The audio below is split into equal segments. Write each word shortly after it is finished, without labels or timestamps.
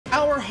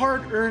our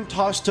hard-earned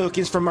TOS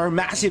tokens from our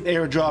massive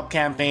airdrop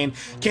campaign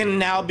can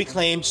now be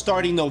claimed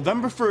starting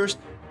November 1st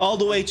all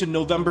the way to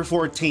November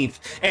 14th.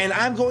 And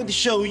I'm going to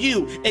show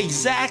you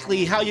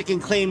exactly how you can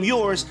claim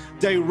yours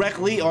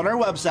directly on our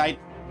website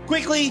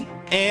quickly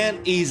and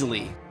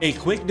easily. A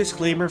quick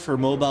disclaimer for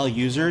mobile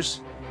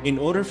users: in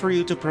order for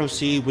you to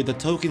proceed with the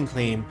token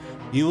claim,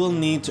 you will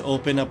need to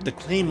open up the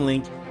claim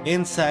link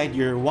inside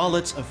your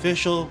wallet's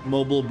official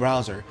mobile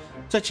browser,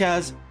 such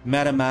as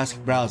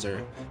MetaMask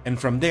browser, and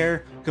from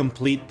there,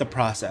 complete the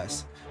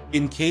process.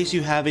 In case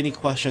you have any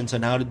questions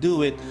on how to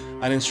do it,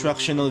 an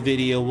instructional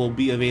video will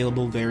be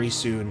available very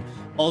soon.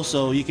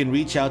 Also, you can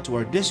reach out to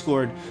our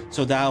Discord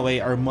so that way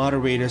our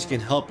moderators can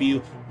help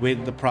you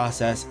with the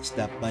process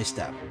step by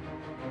step.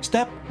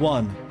 Step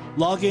 1.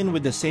 Log in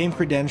with the same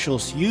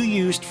credentials you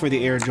used for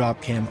the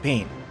airdrop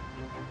campaign.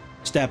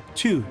 Step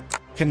 2.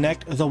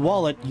 Connect the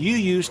wallet you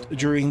used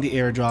during the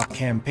airdrop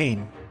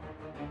campaign.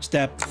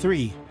 Step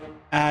 3.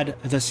 Add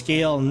the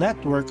SKALE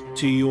network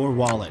to your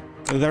wallet.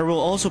 There will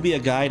also be a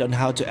guide on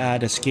how to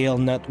add a SKALE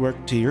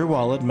network to your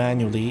wallet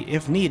manually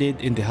if needed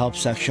in the help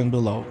section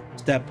below.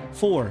 Step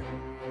 4.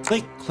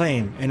 Click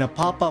Claim and a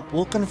pop-up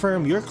will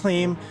confirm your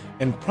claim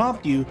and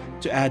prompt you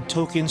to add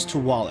tokens to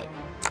wallet.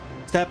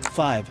 Step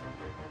 5.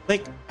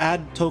 Click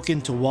Add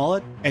Token to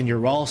Wallet and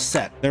you're all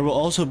set. There will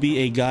also be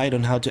a guide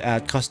on how to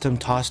add custom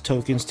TOS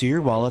tokens to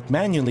your wallet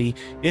manually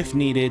if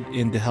needed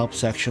in the help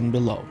section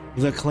below.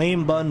 The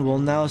claim button will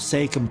now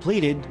say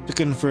completed to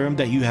confirm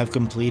that you have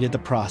completed the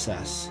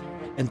process.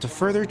 And to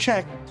further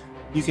check,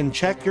 you can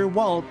check your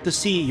wallet to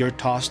see your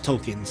TOS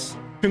tokens.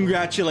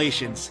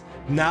 Congratulations!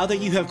 Now that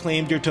you have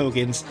claimed your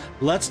tokens,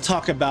 let's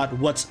talk about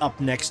what's up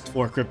next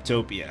for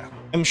Cryptopia.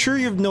 I'm sure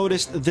you've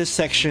noticed this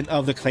section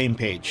of the claim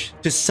page.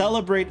 To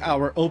celebrate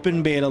our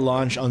open beta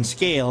launch on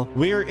SKALE,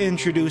 we're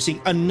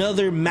introducing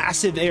another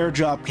massive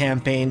airdrop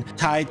campaign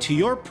tied to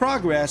your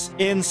progress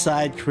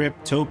inside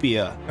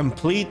Cryptopia.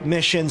 Complete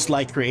missions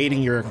like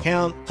creating your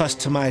account,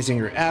 customizing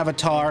your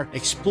avatar,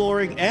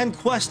 exploring and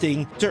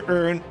questing to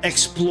earn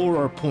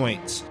Explorer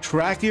points.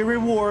 Track your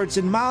rewards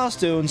and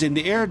milestones in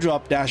the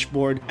airdrop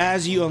dashboard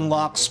as you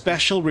unlock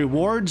special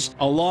rewards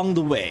along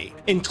the way,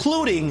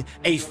 including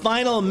a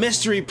final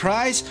mystery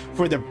prize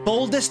for the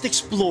boldest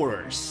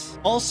explorers.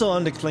 Also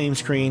on the claim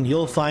screen,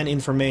 you'll find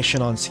information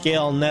on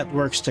SKALE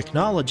Network's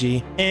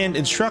technology and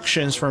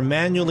instructions for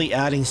manually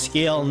adding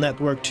SKALE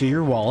Network to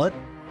your wallet.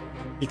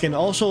 You can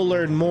also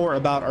learn more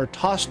about our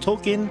TOS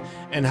token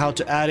and how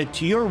to add it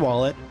to your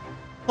wallet.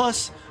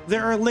 Plus,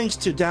 there are links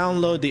to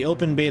download the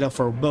open beta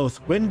for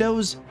both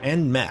Windows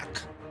and Mac.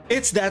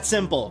 It's that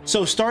simple.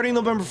 So starting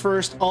November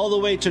 1st all the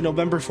way to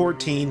November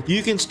 14th,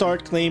 you can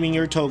start claiming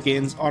your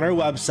tokens on our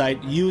website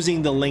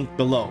using the link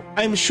below.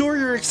 I'm sure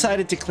you're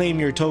excited to claim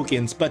your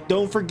tokens, but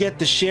don't forget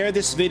to share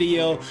this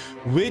video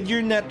with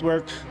your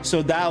network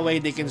so that way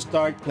they can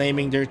start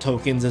claiming their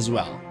tokens as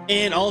well.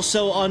 And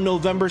also on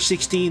November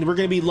 16th, we're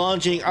going to be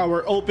launching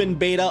our open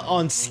beta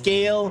on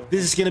SKALE.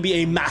 This is going to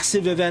be a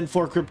massive event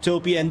for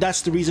Cryptopia, and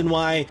that's the reason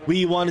why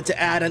we wanted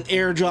to add an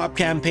airdrop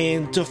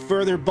campaign to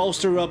further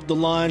bolster up the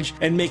launch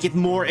and make it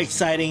more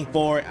exciting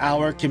for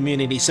our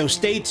community. So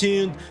stay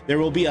tuned. There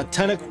will be a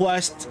ton of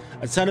quests,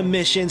 a ton of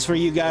missions for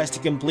you guys to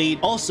complete.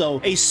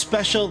 Also, a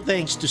special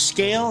thanks to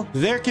SKALE,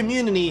 their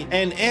community,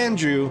 and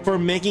Andrew for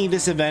making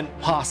this event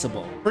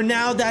possible. For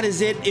now, that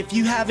is it. If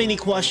you have any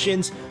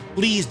questions,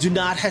 please do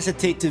not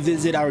hesitate to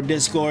visit our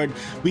Discord.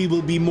 We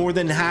will be more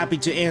than happy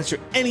to answer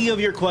any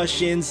of your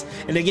questions.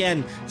 And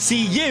again,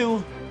 see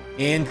you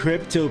in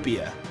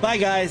Cryptopia. Bye,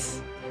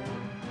 guys.